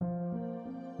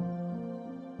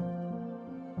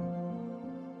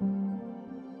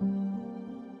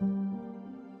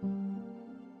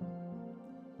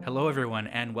Hello, everyone,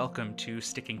 and welcome to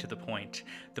Sticking to the Point,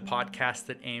 the podcast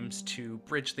that aims to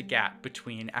bridge the gap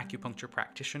between acupuncture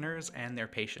practitioners and their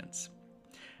patients.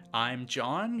 I'm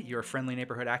John, your friendly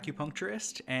neighborhood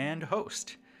acupuncturist and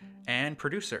host, and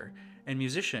producer, and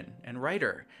musician, and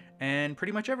writer, and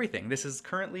pretty much everything. This is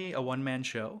currently a one-man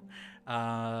show,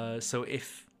 so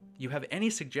if you have any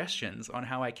suggestions on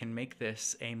how I can make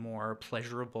this a more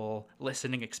pleasurable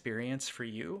listening experience for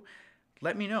you,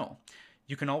 let me know.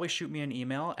 You can always shoot me an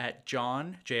email at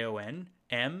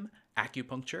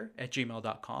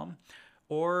acupuncture@gmail.com.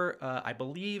 Or I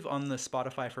believe on the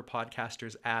Spotify for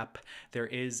Podcasters app, there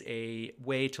is a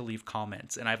way to leave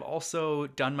comments. And I've also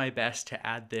done my best to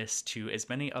add this to as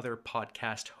many other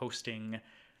podcast hosting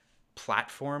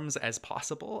platforms as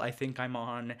possible. I think I'm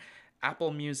on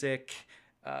Apple Music,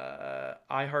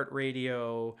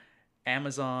 iHeartRadio,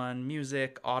 Amazon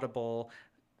Music, Audible,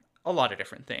 a lot of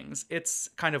different things. It's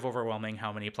kind of overwhelming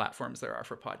how many platforms there are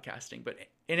for podcasting, but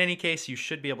in any case, you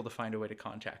should be able to find a way to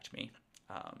contact me.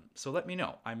 So let me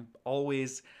know. I'm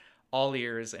always all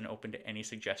ears and open to any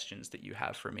suggestions that you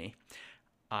have for me.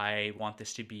 I want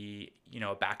this to be,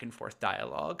 a back and forth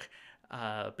dialogue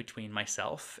between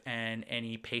myself and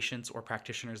any patients or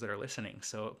practitioners that are listening.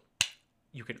 So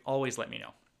you can always let me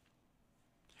know.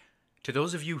 To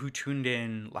those of you who tuned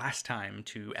in last time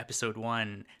to episode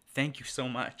 1, thank you so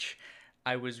much.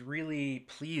 I was really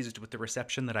pleased with the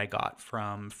reception that I got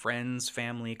from friends,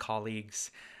 family,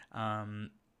 colleagues.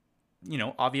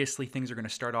 Obviously things are going to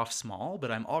start off small,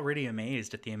 but I'm already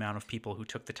amazed at the amount of people who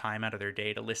took the time out of their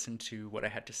day to listen to what I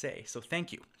had to say. So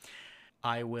thank you.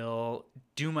 I will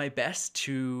do my best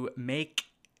to make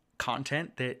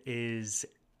content that is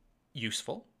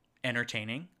useful,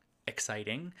 entertaining,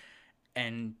 exciting,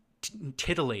 and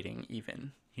titillating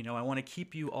even. I want to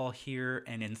keep you all here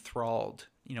and enthralled,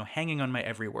 hanging on my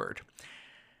every word.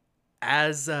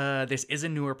 As this is a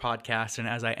newer podcast and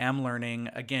as I am learning,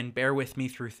 again, bear with me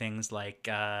through things like,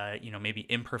 maybe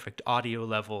imperfect audio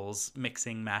levels,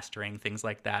 mixing, mastering, things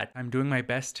like that. I'm doing my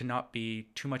best to not be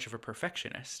too much of a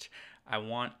perfectionist. I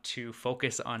want to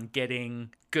focus on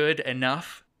getting good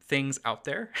enough things out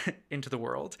there into the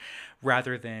world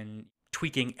rather than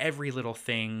tweaking every little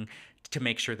thing to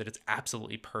make sure that it's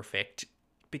absolutely perfect,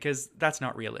 because that's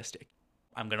not realistic.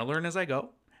 I'm going to learn as I go,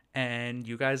 and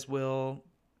you guys will,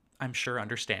 I'm sure,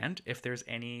 understand if there's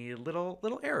any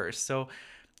little errors. So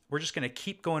we're just going to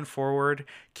keep going forward,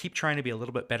 keep trying to be a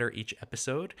little bit better each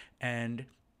episode, and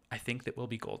I think that we'll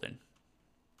be golden.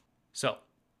 So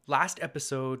last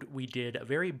episode, we did a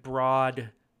very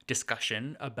broad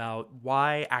discussion about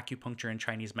why acupuncture and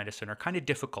Chinese medicine are kind of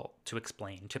difficult to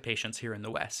explain to patients here in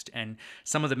the West, and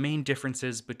some of the main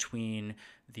differences between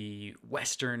the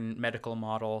Western medical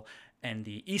model and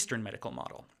the Eastern medical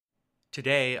model.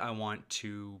 Today, I want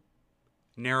to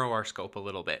narrow our scope a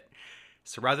little bit.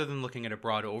 So rather than looking at a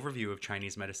broad overview of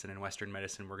Chinese medicine and Western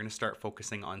medicine, we're going to start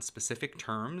focusing on specific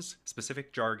terms,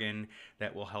 specific jargon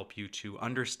that will help you to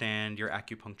understand your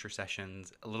acupuncture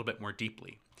sessions a little bit more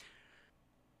deeply.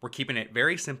 We're keeping it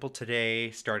very simple today,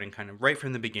 starting kind of right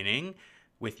from the beginning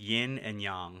with yin and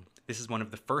yang. This is one of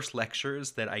the first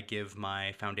lectures that I give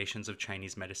my Foundations of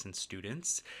Chinese Medicine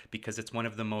students because it's one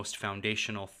of the most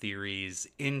foundational theories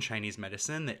in Chinese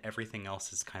medicine that everything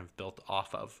else is kind of built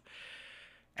off of.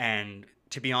 And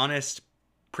to be honest,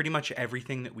 pretty much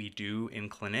everything that we do in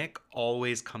clinic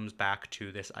always comes back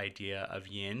to this idea of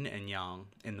yin and yang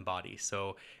in the body.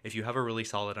 So if you have a really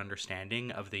solid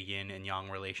understanding of the yin and yang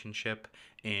relationship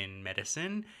in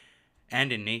medicine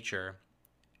and in nature,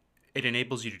 it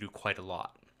enables you to do quite a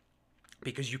lot,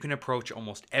 because you can approach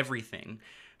almost everything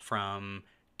from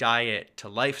diet to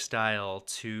lifestyle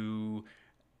to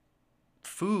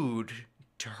food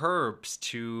to herbs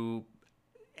to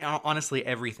honestly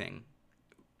everything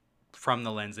from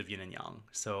the lens of yin and yang.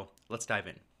 So let's dive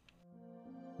in.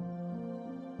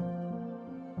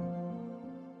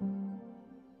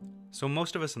 So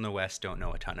most of us in the West don't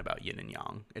know a ton about yin and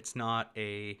yang. It's not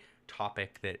a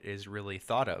topic that is really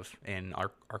thought of in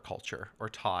our culture or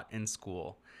taught in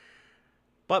school.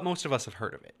 But most of us have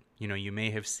heard of it. You may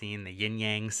have seen the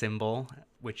yin-yang symbol,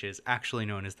 which is actually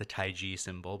known as the Taiji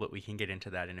symbol, but we can get into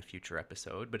that in a future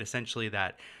episode. But essentially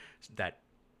that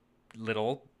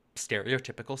little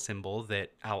stereotypical symbol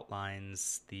that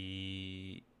outlines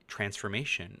the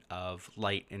transformation of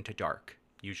light into dark.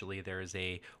 Usually there's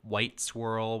a white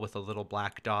swirl with a little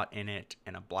black dot in it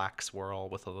and a black swirl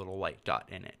with a little white dot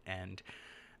in it. And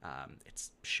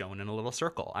it's shown in a little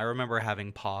circle. I remember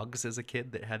having pogs as a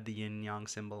kid that had the yin-yang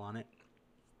symbol on it.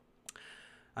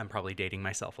 I'm probably dating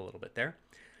myself a little bit there.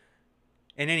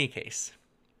 In any case,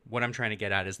 What I'm trying to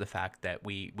get at is the fact that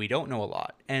we don't know a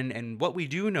lot. And what we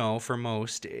do know, for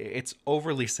most, it's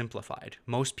overly simplified.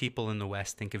 Most people in the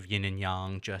West think of yin and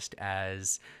yang just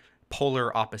as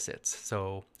polar opposites.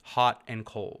 So hot and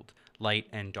cold, light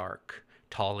and dark,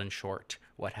 tall and short,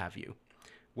 what have you.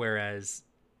 Whereas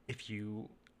if you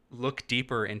look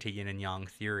deeper into yin and yang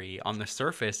theory, on the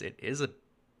surface it is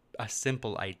a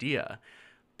simple idea,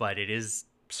 but it is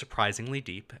surprisingly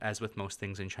deep, as with most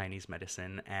things in Chinese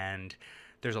medicine, and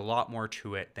there's a lot more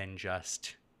to it than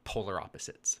just polar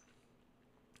opposites.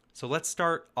 So let's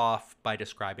start off by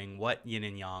describing what yin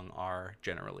and yang are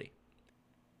generally.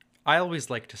 I always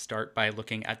like to start by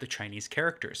looking at the Chinese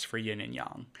characters for yin and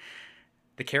yang.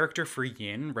 The character for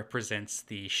yin represents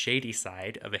the shady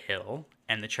side of a hill,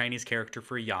 and the Chinese character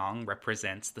for yang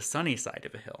represents the sunny side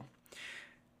of a hill.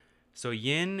 So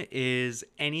yin is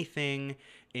anything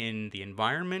in the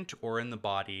environment or in the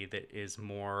body that is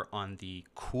more on the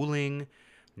cooling,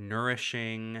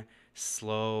 nourishing,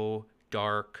 slow,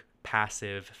 dark,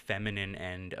 passive, feminine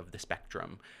end of the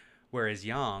spectrum. Whereas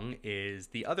yang is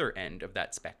the other end of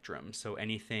that spectrum. So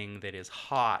anything that is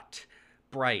hot,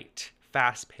 bright,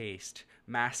 fast paced,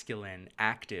 masculine,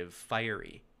 active,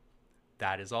 fiery,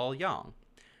 that is all yang.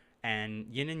 And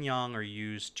yin and yang are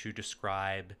used to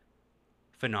describe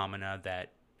phenomena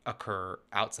that occur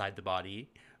outside the body.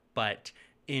 But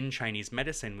in Chinese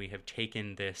medicine, we have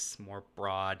taken this more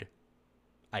broad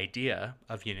idea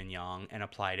of yin and yang and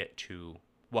applied it to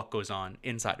what goes on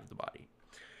inside of the body.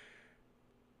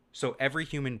 So every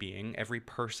human being, every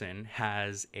person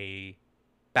has a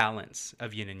balance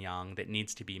of yin and yang that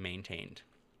needs to be maintained.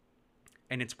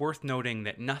 And it's worth noting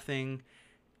that nothing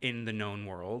in the known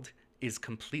world is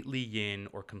completely yin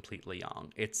or completely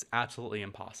yang. It's absolutely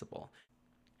impossible.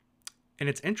 And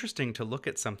it's interesting to look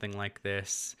at something like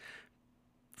this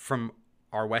from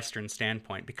our Western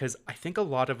standpoint, because I think a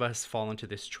lot of us fall into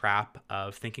this trap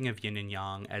of thinking of yin and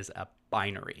yang as a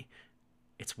binary.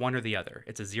 It's one or the other.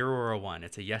 It's a 0 or a 1.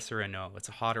 It's a yes or a no. It's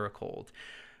a hot or a cold.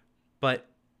 But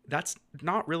that's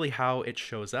not really how it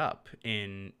shows up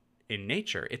in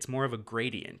nature. It's more of a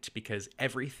gradient, because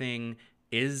everything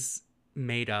is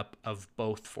made up of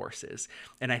both forces.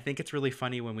 And I think it's really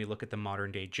funny when we look at the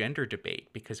modern day gender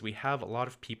debate, because we have a lot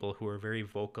of people who are very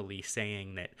vocally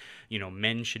saying that,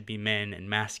 men should be men and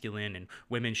masculine, and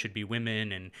women should be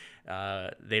women, and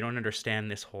they don't understand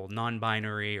this whole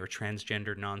non-binary or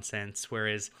transgender nonsense.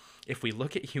 Whereas if we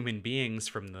look at human beings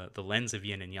from the lens of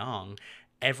yin and yang,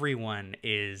 everyone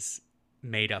is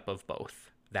made up of both.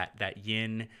 That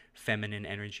yin feminine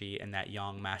energy and that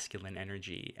yang masculine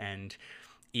energy. And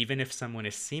even if someone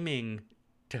is seeming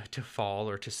to fall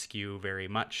or to skew very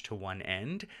much to one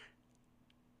end,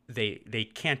 they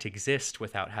can't exist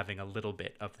without having a little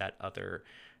bit of that other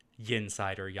yin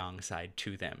side or yang side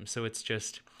to them. So it's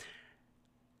just,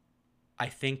 I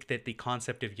think that the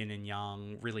concept of yin and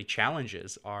yang really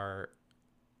challenges our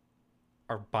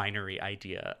binary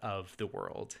idea of the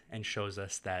world, and shows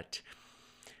us that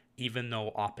even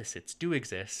though opposites do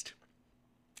exist,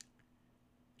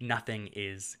 nothing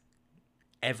is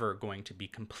ever going to be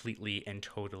completely and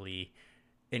totally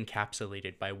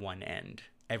encapsulated by one end.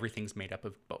 Everything's made up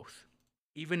of both.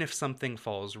 Even if something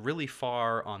falls really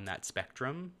far on that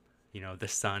spectrum, the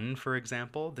sun, for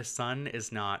example, the sun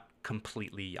is not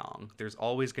completely yang. There's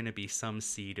always going to be some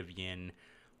seed of yin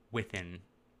within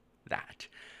that.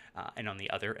 And on the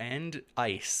other end,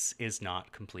 ice is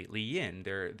not completely yin.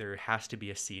 There has to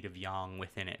be a seed of yang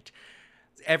within it.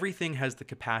 Everything has the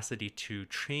capacity to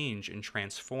change and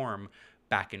transform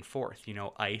back and forth.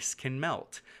 Ice can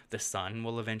melt. The sun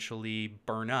will eventually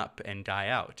burn up and die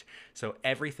out. So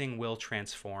everything will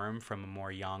transform from a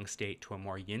more yang state to a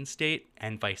more yin state,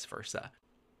 and vice versa.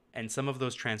 And some of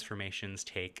those transformations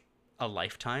take a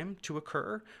lifetime to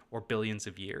occur, or billions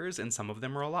of years, and some of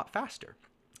them are a lot faster.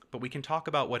 But we can talk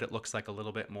about what it looks like a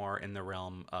little bit more in the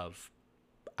realm of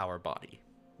our body.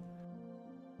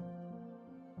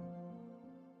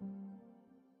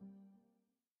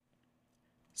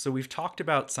 So we've talked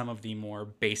about some of the more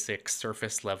basic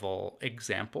surface level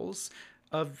examples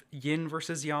of yin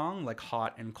versus yang, like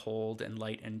hot and cold and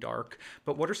light and dark.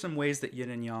 But what are some ways that yin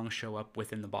and yang show up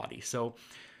within the body? So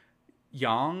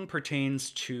yang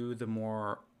pertains to the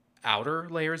more outer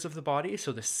layers of the body,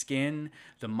 so the skin,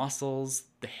 the muscles,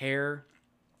 the hair,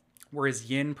 whereas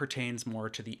yin pertains more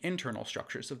to the internal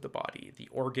structures of the body, the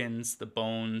organs, the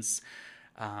bones,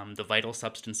 the vital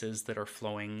substances that are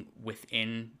flowing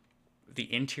within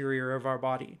the interior of our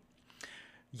body.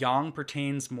 Yang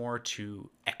pertains more to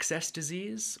excess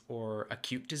disease or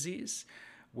acute disease,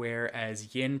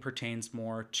 whereas yin pertains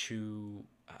more to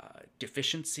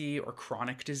deficiency or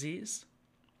chronic disease.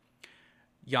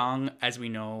 Yang, as we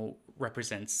know,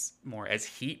 represents more as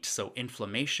heat, so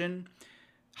inflammation,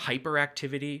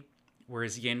 hyperactivity,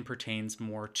 whereas yin pertains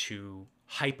more to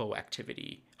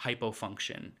hypoactivity,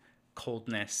 hypofunction,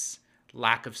 coldness,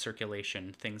 lack of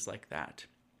circulation, things like that.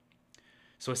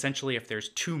 So essentially, if there's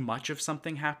too much of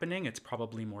something happening, it's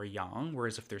probably more yang,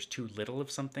 whereas if there's too little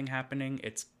of something happening,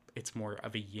 it's more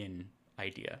of a yin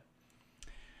idea.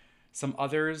 Some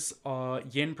others,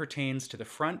 yin pertains to the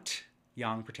front,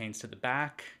 yang pertains to the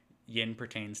back, yin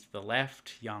pertains to the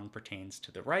left, yang pertains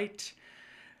to the right.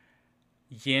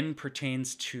 Yin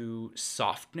pertains to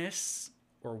softness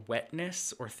or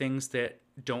wetness or things that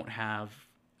don't have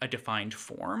a defined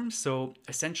form. So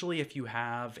essentially, if you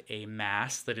have a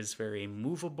mass that is very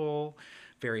movable,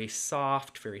 very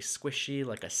soft, very squishy,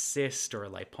 like a cyst or a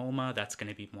lipoma, that's going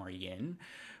to be more yin.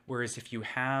 Whereas if you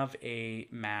have a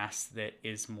mass that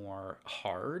is more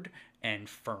hard and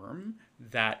firm,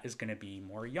 that is going to be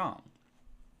more yang.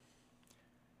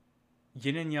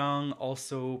 Yin and yang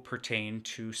also pertain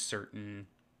to certain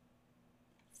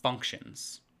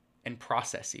functions and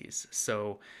processes.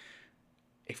 So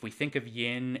if we think of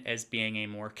yin as being a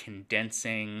more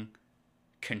condensing,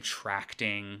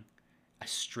 contracting,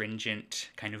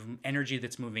 astringent kind of energy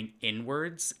that's moving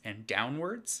inwards and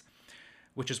downwards,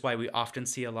 which is why we often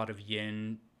see a lot of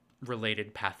yin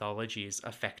related pathologies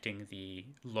affecting the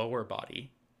lower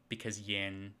body, because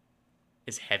yin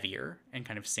is heavier and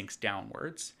kind of sinks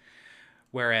downwards.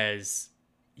 Whereas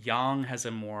yang has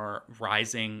a more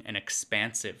rising and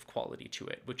expansive quality to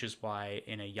it, which is why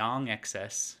in a yang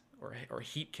excess or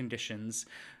heat conditions,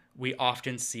 we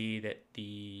often see that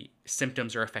the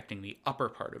symptoms are affecting the upper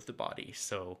part of the body.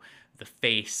 So the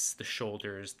face, the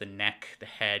shoulders, the neck, the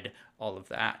head, all of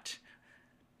that.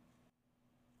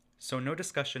 So no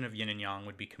discussion of yin and yang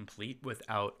would be complete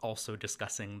without also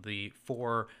discussing the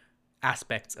four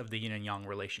aspects of the yin and yang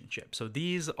relationship. So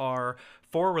these are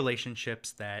four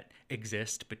relationships that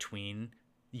exist between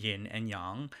yin and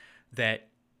yang that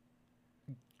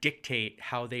dictate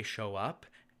how they show up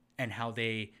and how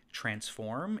they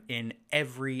transform in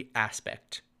every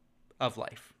aspect of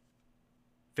life.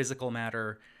 Physical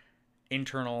matter,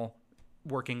 internal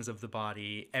workings of the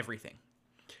body, everything.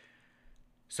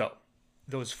 So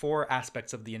those four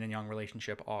aspects of the yin and yang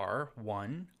relationship are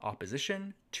 1,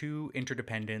 opposition, 2,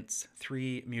 interdependence,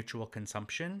 3, mutual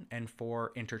consumption, and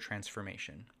 4,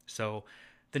 intertransformation. So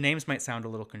the names might sound a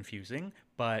little confusing,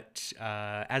 but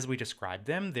as we describe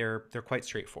them, they're quite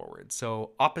straightforward.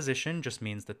 So opposition just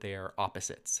means that they are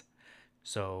opposites.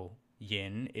 So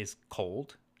yin is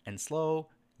cold and slow,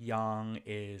 yang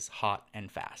is hot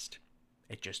and fast.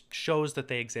 It just shows that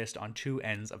they exist on two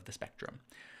ends of the spectrum.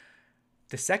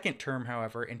 The second term,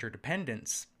 however,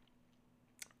 interdependence,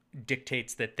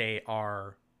 dictates that they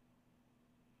are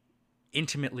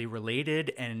intimately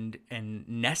related and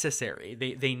necessary.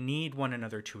 They need one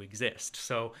another to exist.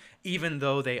 So even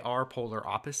though they are polar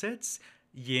opposites,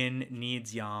 yin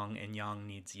needs yang and yang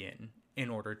needs yin in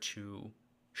order to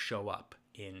show up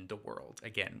in the world.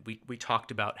 Again, we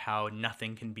talked about how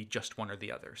nothing can be just one or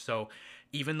the other. So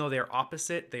even though they're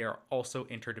opposite, they are also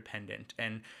interdependent.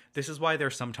 And this is why they're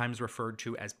sometimes referred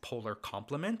to as polar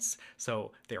complements.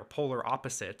 So they are polar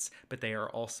opposites, but they are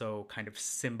also kind of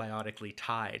symbiotically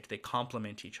tied. They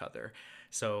complement each other.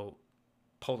 So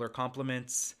polar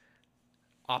complements,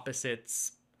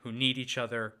 opposites who need each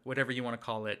other, whatever you want to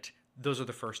call it, those are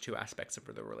the first two aspects of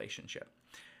the relationship.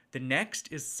 The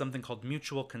next is something called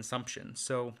mutual consumption.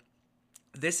 So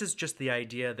this is just the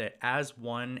idea that as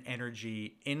one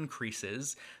energy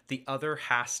increases, the other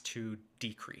has to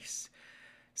decrease.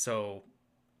 So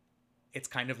it's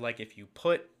kind of like if you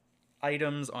put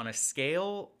items on a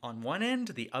scale on one end,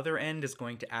 the other end is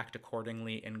going to act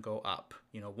accordingly and go up.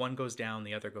 One goes down,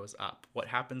 the other goes up. What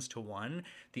happens to one,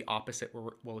 the opposite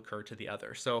will occur to the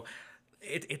other. So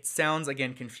it sounds,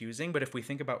 again, confusing, but if we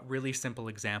think about really simple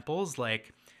examples,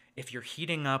 like if you're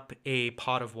heating up a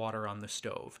pot of water on the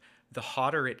stove, the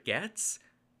hotter it gets,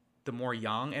 the more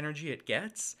yang energy it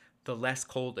gets, the less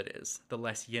cold it is, the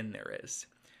less yin there is.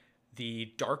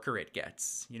 The darker it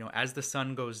gets, as the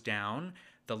sun goes down,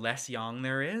 the less yang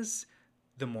there is,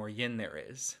 the more yin there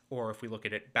is. Or if we look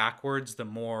at it backwards, the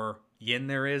more yin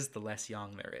there is, the less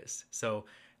yang there is. So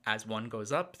as one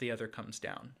goes up, the other comes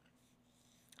down.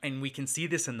 And we can see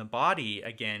this in the body,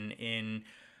 again, in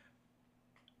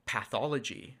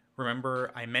pathology.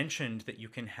 Remember, I mentioned that you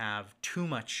can have too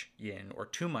much yin or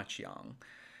too much yang.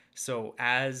 So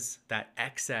as that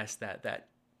excess, that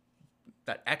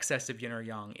excess of yin or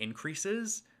yang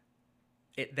increases,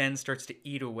 it then starts to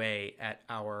eat away at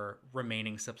our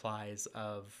remaining supplies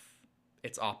of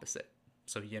its opposite,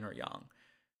 so yin or yang.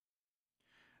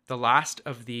 The last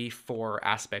of the four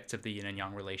aspects of the yin and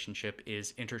yang relationship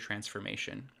is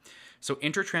intertransformation. So,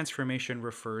 intertransformation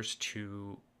refers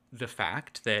to the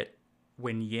fact that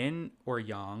when yin or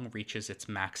yang reaches its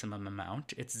maximum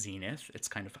amount, its zenith, its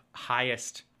kind of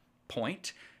highest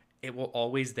point, it will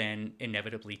always then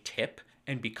inevitably tip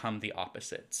and become the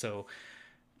opposite. So,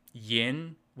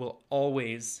 yin will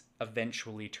always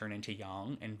eventually turn into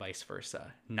yang and vice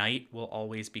versa. Night will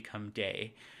always become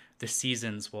day. The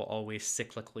seasons will always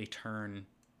cyclically turn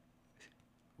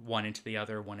one into the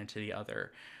other, one into the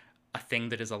other. A thing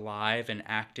that is alive and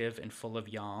active and full of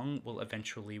yang will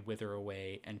eventually wither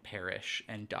away and perish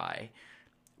and die.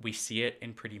 We see it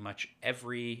in pretty much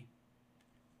every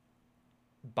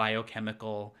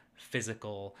biochemical,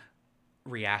 physical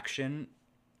reaction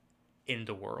in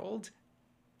the world.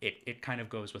 It kind of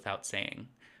goes without saying.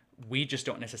 We just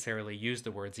don't necessarily use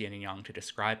the words yin and yang to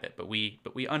describe it, but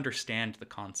we understand the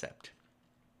concept.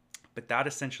 But that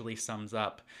essentially sums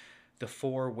up the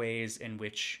four ways in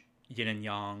which yin and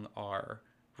yang are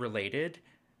related,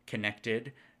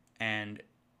 connected, and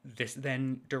this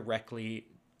then directly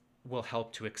will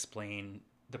help to explain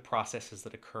the processes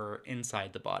that occur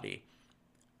inside the body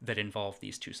that involve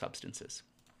these two substances.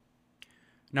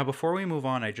 Now, before we move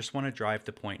on, I just want to drive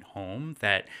the point home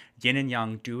that yin and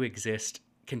yang do exist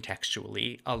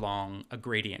contextually along a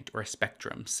gradient or a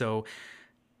spectrum. So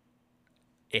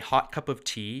a hot cup of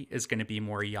tea is going to be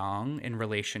more yang in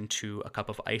relation to a cup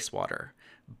of ice water.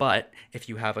 But if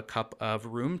you have a cup of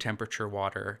room temperature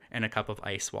water and a cup of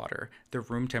ice water, the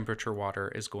room temperature water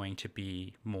is going to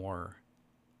be more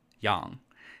yang.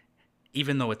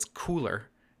 Even though it's cooler,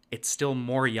 it's still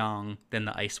more yang than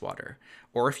the ice water.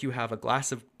 Or if you have a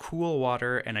glass of cool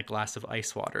water and a glass of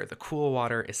ice water, the cool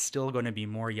water is still going to be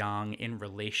more yang in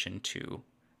relation to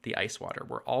the ice water.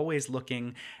 We're always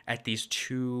looking at these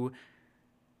two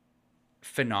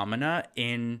phenomena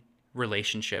in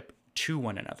relationship to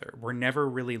one another. We're never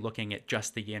really looking at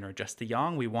just the yin or just the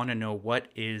yang. We want to know what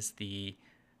is the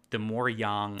more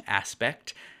yang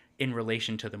aspect in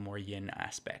relation to the more yin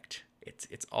aspect.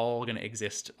 It's all going to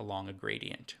exist along a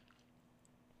gradient.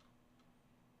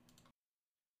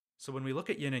 So when we look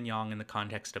at yin and yang in the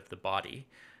context of the body,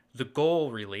 the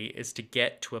goal really is to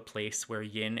get to a place where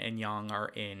yin and yang are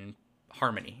in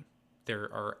harmony. There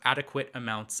are adequate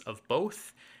amounts of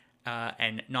both,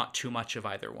 and not too much of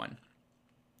either one.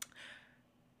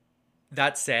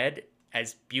 That said,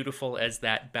 as beautiful as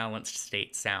that balanced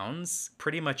state sounds,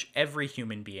 pretty much every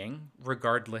human being,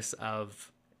 regardless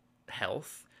of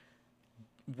health,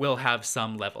 will have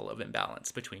some level of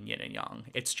imbalance between yin and yang.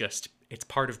 It's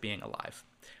part of being alive,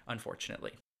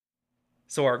 unfortunately.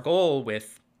 So our goal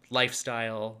with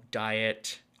lifestyle,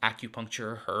 diet,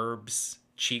 acupuncture, herbs,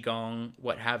 qigong,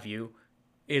 what have you,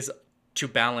 is to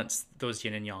balance those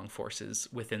yin and yang forces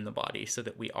within the body so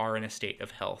that we are in a state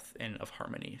of health and of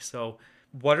harmony. So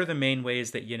what are the main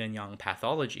ways that yin and yang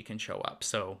pathology can show up?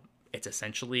 So it's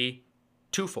essentially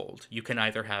twofold. You can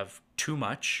either have too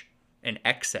much, an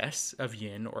excess of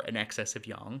yin or an excess of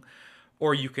yang,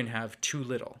 or you can have too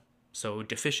little, so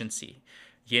deficiency,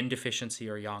 yin deficiency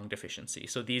or yang deficiency.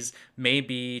 So these may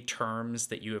be terms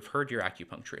that you have heard your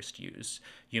acupuncturist use.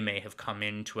 You may have come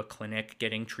into a clinic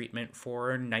getting treatment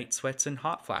for night sweats and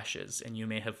hot flashes, and you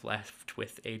may have left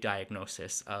with a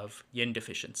diagnosis of yin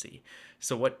deficiency.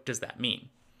 So what does that mean?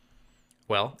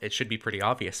 Well, it should be pretty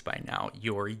obvious by now.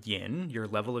 Your yin, your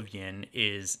level of yin,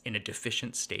 is in a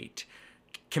deficient state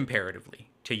comparatively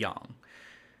to yang.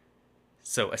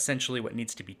 So essentially what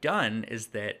needs to be done is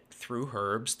that through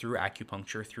herbs, through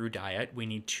acupuncture, through diet, we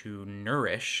need to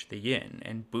nourish the yin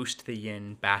and boost the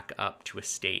yin back up to a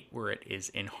state where it is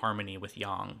in harmony with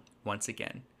yang once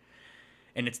again.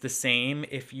 And it's the same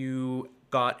if you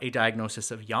got a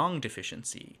diagnosis of yang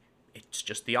deficiency. It's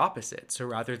just the opposite. So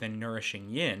rather than nourishing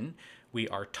yin, we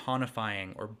are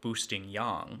tonifying or boosting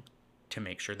yang to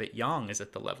make sure that yang is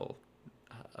at the level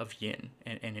of yin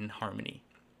and in harmony.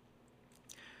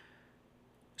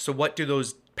 So what do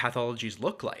those pathologies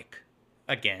look like?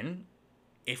 Again,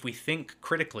 if we think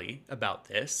critically about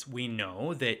this, we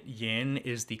know that yin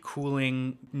is the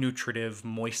cooling, nutritive,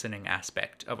 moistening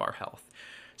aspect of our health.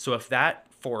 So if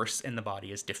that force in the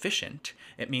body is deficient,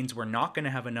 it means we're not going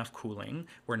to have enough cooling,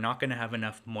 we're not going to have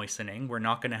enough moistening, we're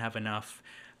not going to have enough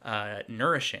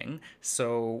nourishing,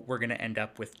 so we're going to end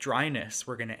up with dryness,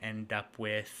 we're going to end up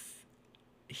with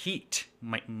heat.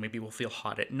 Maybe we'll feel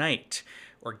hot at night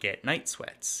or get night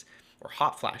sweats or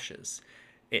hot flashes.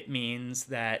 It means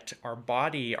that our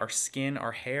body, our skin,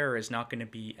 our hair is not going to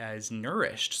be as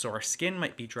nourished. So our skin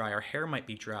might be dry, our hair might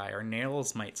be dry, our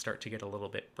nails might start to get a little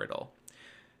bit brittle.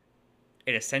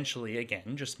 It essentially,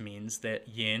 again, just means that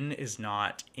yin is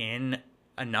not in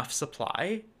enough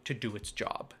supply to do its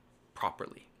job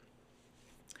properly.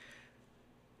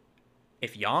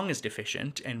 If yang is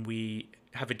deficient and we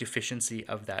have a deficiency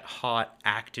of that hot,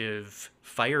 active,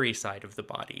 fiery side of the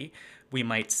body, we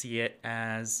might see it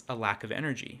as a lack of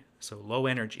energy. So low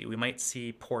energy. We might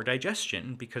see poor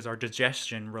digestion because our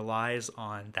digestion relies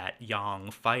on that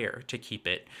yang fire to keep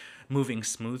it moving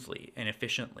smoothly and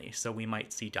efficiently. So we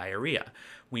might see diarrhea.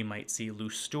 We might see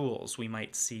loose stools. We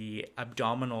might see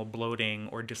abdominal bloating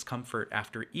or discomfort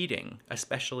after eating,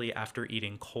 especially after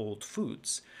eating cold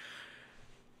foods.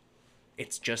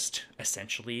 It's just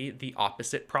essentially the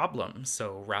opposite problem.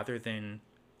 So rather than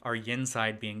our yin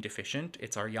side being deficient,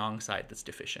 it's our yang side that's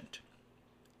deficient.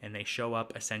 And they show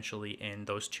up essentially in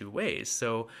those two ways.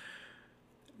 So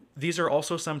these are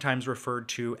also sometimes referred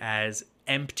to as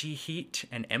empty heat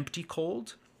and empty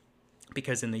cold,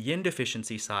 because in the yin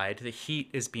deficiency side, the heat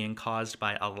is being caused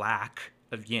by a lack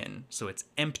of yin. So it's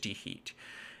empty heat.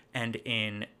 And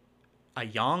in a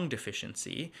yang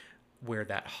deficiency, where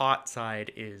that hot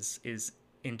side is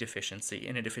in deficiency,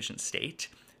 in a deficient state,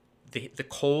 the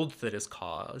cold that is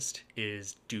caused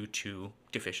is due to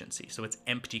deficiency. So it's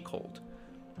empty cold.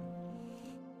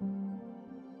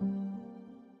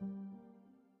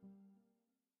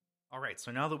 All right,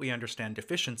 so now that we understand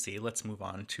deficiency, let's move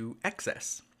on to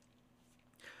excess.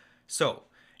 So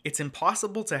it's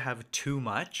impossible to have too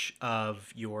much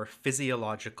of your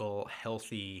physiological,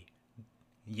 healthy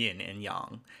yin and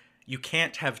yang. You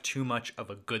can't have too much of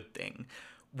a good thing.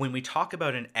 When we talk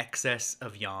about an excess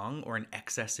of yang or an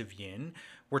excess of yin,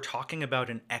 we're talking about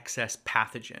an excess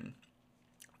pathogen.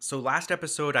 So last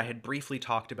episode, I had briefly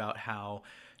talked about how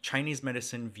Chinese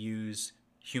medicine views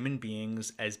human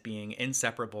beings as being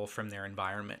inseparable from their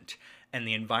environment. And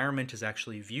the environment is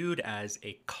actually viewed as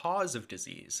a cause of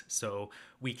disease. So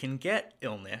we can get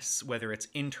illness, whether it's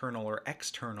internal or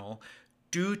external,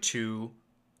 due to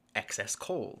excess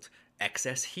cold,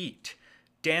 excess heat,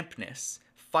 dampness,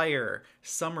 fire,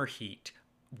 summer heat,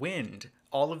 wind,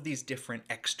 all of these different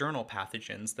external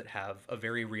pathogens that have a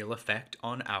very real effect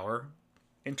on our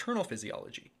internal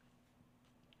physiology.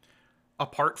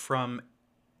 Apart from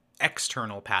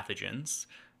external pathogens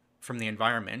from the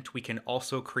environment, we can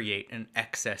also create an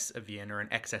excess of yin or an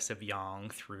excess of yang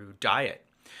through diet.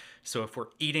 So if we're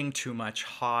eating too much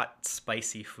hot,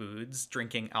 spicy foods,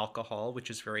 drinking alcohol, which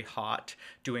is very hot,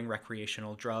 doing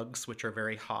recreational drugs, which are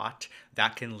very hot,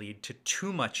 that can lead to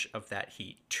too much of that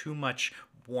heat, too much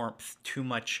warmth, too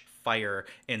much fire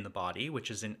in the body, which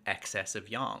is an excess of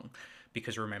yang.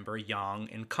 Because remember, yang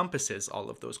encompasses all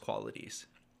of those qualities.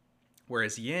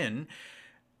 Whereas yin,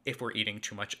 if we're eating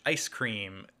too much ice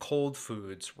cream, cold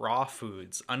foods, raw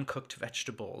foods, uncooked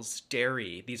vegetables,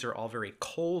 dairy, these are all very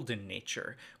cold in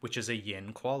nature, which is a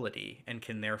yin quality and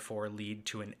can therefore lead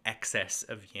to an excess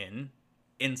of yin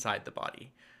inside the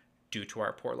body due to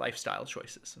our poor lifestyle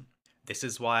choices. This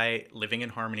is why living in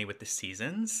harmony with the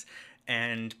seasons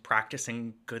and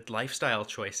practicing good lifestyle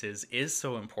choices is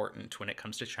so important when it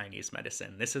comes to Chinese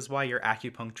medicine. This is why your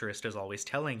acupuncturist is always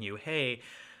telling you, hey,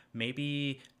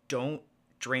 maybe don't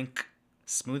drink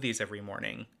smoothies every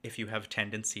morning if you have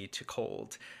tendency to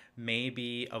cold.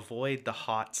 Maybe avoid the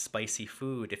hot, spicy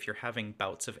food if you're having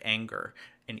bouts of anger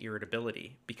and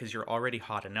irritability, because you're already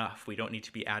hot enough. We don't need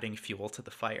to be adding fuel to the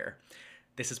fire.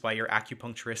 This is why your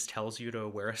acupuncturist tells you to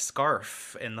wear a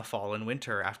scarf in the fall and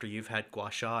winter after you've had gua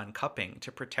sha and cupping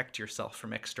to protect yourself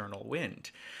from external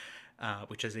wind,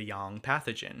 which is a yang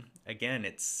pathogen. Again,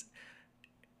 it's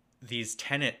these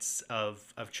tenets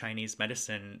of Chinese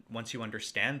medicine. Once you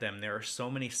understand them, there are so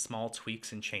many small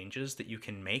tweaks and changes that you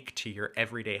can make to your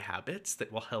everyday habits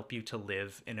that will help you to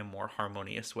live in a more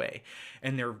harmonious way.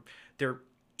 And they're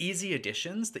easy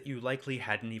additions that you likely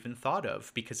hadn't even thought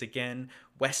of, because again,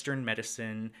 Western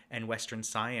medicine and Western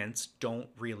science don't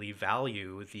really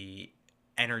value the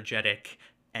energetic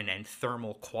and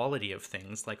thermal quality of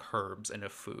things like herbs and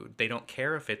of food. They don't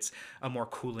care if it's a more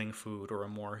cooling food or a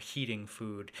more heating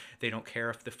food. They don't care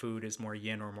if the food is more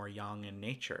yin or more yang in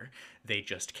nature. They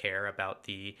just care about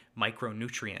the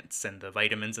micronutrients and the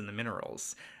vitamins and the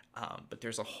minerals. But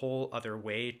there's a whole other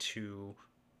way to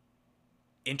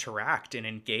interact and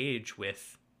engage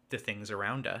with the things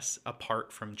around us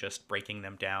apart from just breaking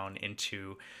them down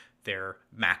into their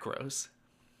macros.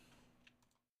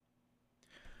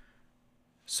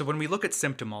 So when we look at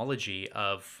symptomology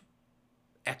of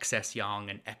excess yang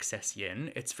and excess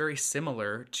yin, it's very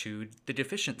similar to the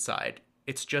deficient side.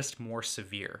 It's just more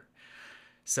severe.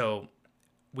 So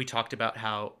we talked about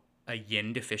how a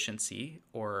yin deficiency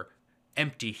or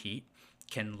empty heat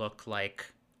can look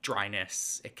like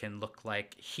dryness, it can look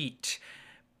like heat,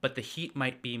 but the heat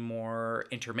might be more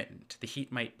intermittent. The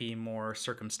heat might be more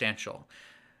circumstantial.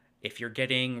 If you're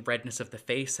getting redness of the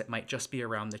face, it might just be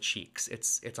around the cheeks.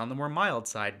 It's on the more mild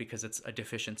side because it's a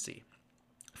deficiency.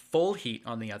 Full heat,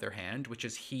 on the other hand, which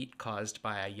is heat caused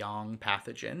by a yang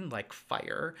pathogen like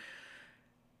fire,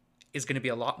 is going to be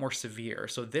a lot more severe.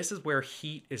 So this is where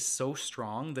heat is so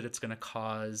strong that it's going to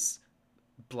cause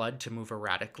blood to move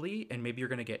erratically, and maybe you're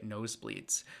going to get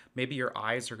nosebleeds. Maybe your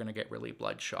eyes are going to get really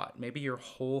bloodshot. Maybe your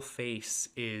whole face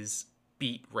is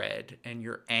beet red and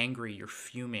you're angry, you're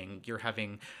fuming, you're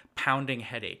having pounding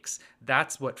headaches.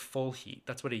 That's what full heat,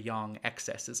 that's what a yang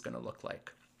excess is going to look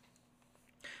like.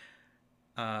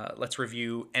 Let's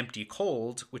review empty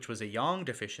cold, which was a yang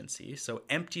deficiency. So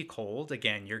empty cold,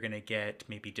 again, you're going to get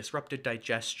maybe disrupted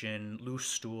digestion, loose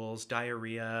stools,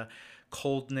 diarrhea,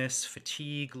 coldness,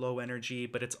 fatigue, low energy,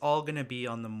 but it's all going to be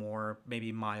on the more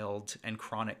maybe mild and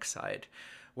chronic side.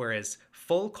 Whereas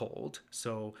full cold,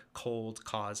 so cold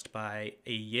caused by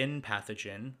a yin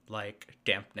pathogen like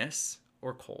dampness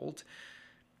or cold,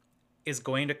 is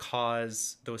going to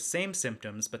cause those same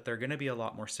symptoms, but they're going to be a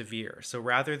lot more severe. So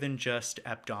rather than just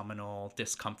abdominal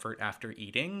discomfort after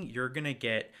eating, you're going to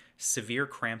get severe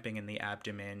cramping in the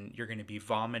abdomen. You're going to be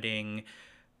vomiting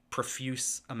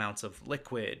profuse amounts of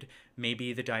liquid.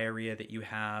 Maybe the diarrhea that you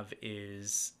have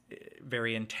is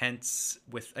very intense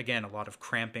with, again, a lot of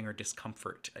cramping or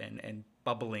discomfort and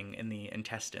bubbling in the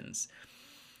intestines.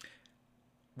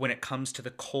 When it comes to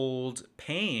the cold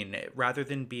pain, rather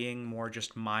than being more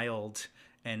just mild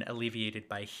and alleviated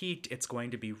by heat, it's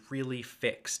going to be really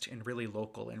fixed and really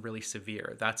local and really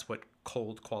severe. That's what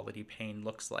cold quality pain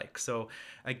looks like. So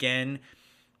again,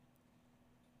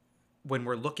 when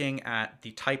we're looking at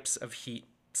the types of heat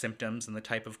symptoms and the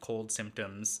type of cold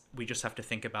symptoms, we just have to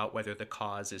think about whether the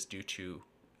cause is due to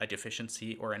a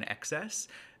deficiency or an excess.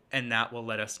 And that will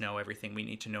let us know everything we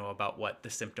need to know about what the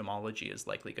symptomology is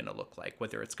likely going to look like,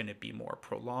 whether it's going to be more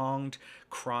prolonged,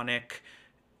 chronic,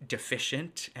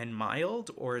 deficient, and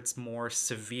mild, or it's more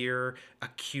severe,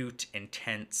 acute,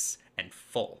 intense, and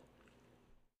full.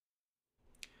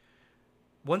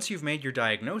 Once you've made your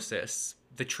diagnosis,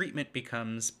 the treatment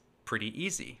becomes pretty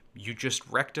easy. You just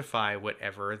rectify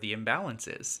whatever the imbalance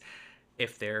is.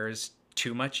 If there's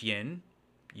too much yin,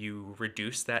 you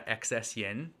reduce that excess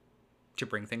yin to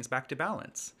bring things back to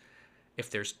balance. If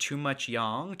there's too much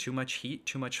yang, too much heat,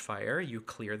 too much fire, you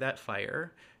clear that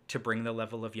fire to bring the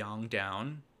level of yang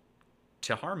down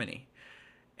to harmony.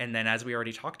 And then, as we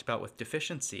already talked about with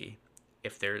deficiency,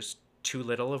 if there's too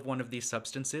little of one of these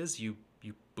substances, you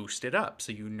boost it up.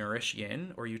 So you nourish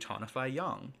yin or you tonify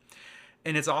yang.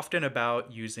 And it's often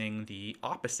about using the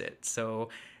opposite. So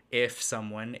if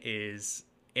someone is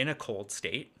in a cold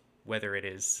state, whether it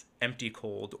is empty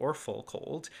cold or full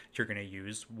cold, you're going to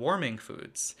use warming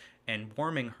foods and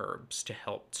warming herbs to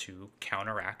help to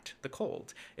counteract the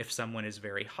cold. If someone is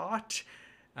very hot,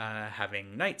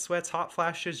 having night sweats, hot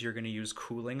flashes, you're going to use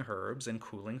cooling herbs and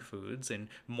cooling foods and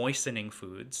moistening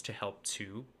foods to help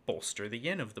to bolster the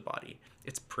yin of the body.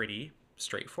 It's pretty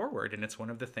straightforward, and it's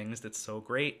one of the things that's so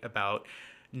great about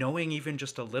knowing even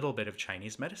just a little bit of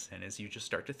Chinese medicine is you just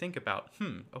start to think about,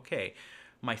 okay,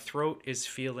 my throat is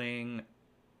feeling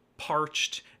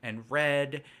parched and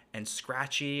red and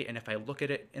scratchy, and if I look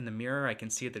at it in the mirror, I can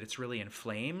see that it's really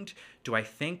inflamed. Do I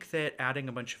think that adding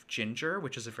a bunch of ginger,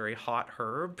 which is a very hot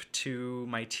herb, to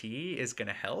my tea is going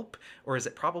to help? Or is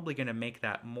it probably going to make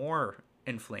that more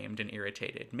inflamed and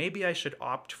irritated? Maybe I should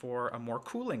opt for a more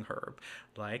cooling herb,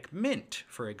 like mint,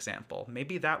 for example.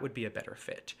 Maybe that would be a better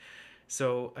fit.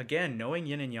 So again, knowing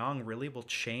yin and yang really will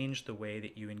change the way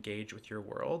that you engage with your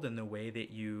world and the way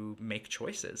that you make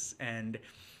choices. And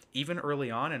even early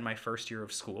on in my first year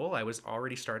of school, I was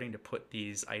already starting to put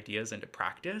these ideas into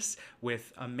practice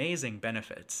with amazing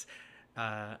benefits.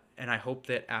 And I hope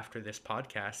that after this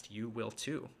podcast, you will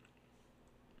too.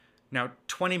 Now,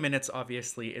 20 minutes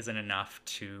obviously isn't enough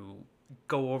to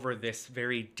go over this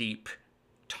very deep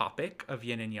topic of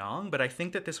yin and yang, but I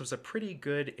think that this was a pretty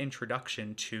good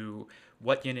introduction to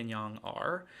what yin and yang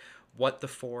are, what the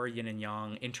four yin and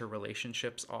yang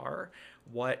interrelationships are,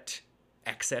 what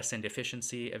excess and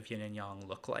deficiency of yin and yang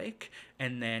look like,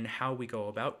 and then how we go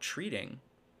about treating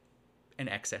an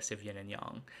excess of yin and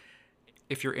yang.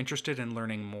 If you're interested in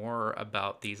learning more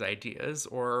about these ideas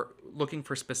or looking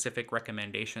for specific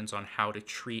recommendations on how to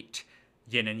treat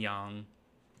yin and yang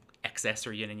excess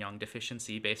or yin and yang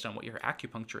deficiency based on what your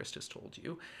acupuncturist has told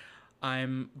you,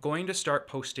 I'm going to start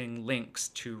posting links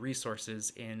to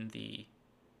resources in the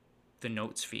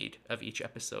notes feed of each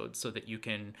episode so that you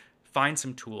can find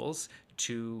some tools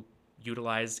to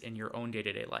utilize in your own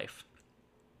day-to-day life.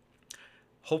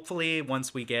 Hopefully,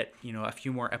 once we get, a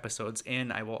few more episodes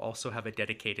in, I will also have a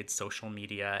dedicated social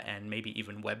media and maybe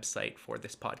even website for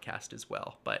this podcast as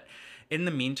well. But in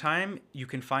the meantime, you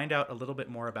can find out a little bit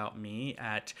more about me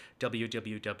at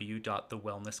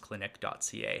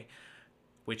www.thewellnessclinic.ca,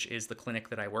 which is the clinic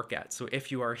that I work at. So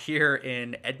if you are here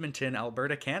in Edmonton,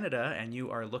 Alberta, Canada, and you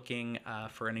are looking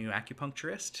for a new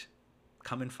acupuncturist,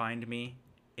 come and find me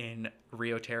in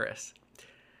Rio Terrace.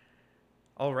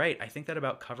 All right, I think that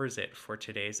about covers it for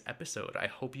today's episode. I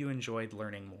hope you enjoyed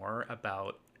learning more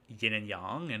about yin and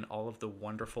yang and all of the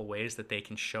wonderful ways that they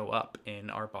can show up in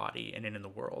our body and in the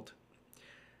world.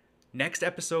 Next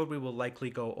episode, we will likely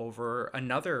go over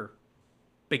another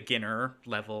beginner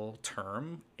level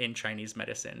term in Chinese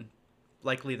medicine,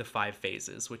 likely the 5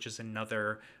 phases, which is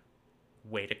another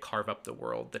way to carve up the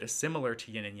world that is similar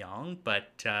to yin and yang,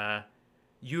 but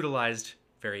utilized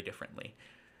very differently.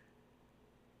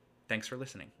 Thanks for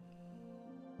listening.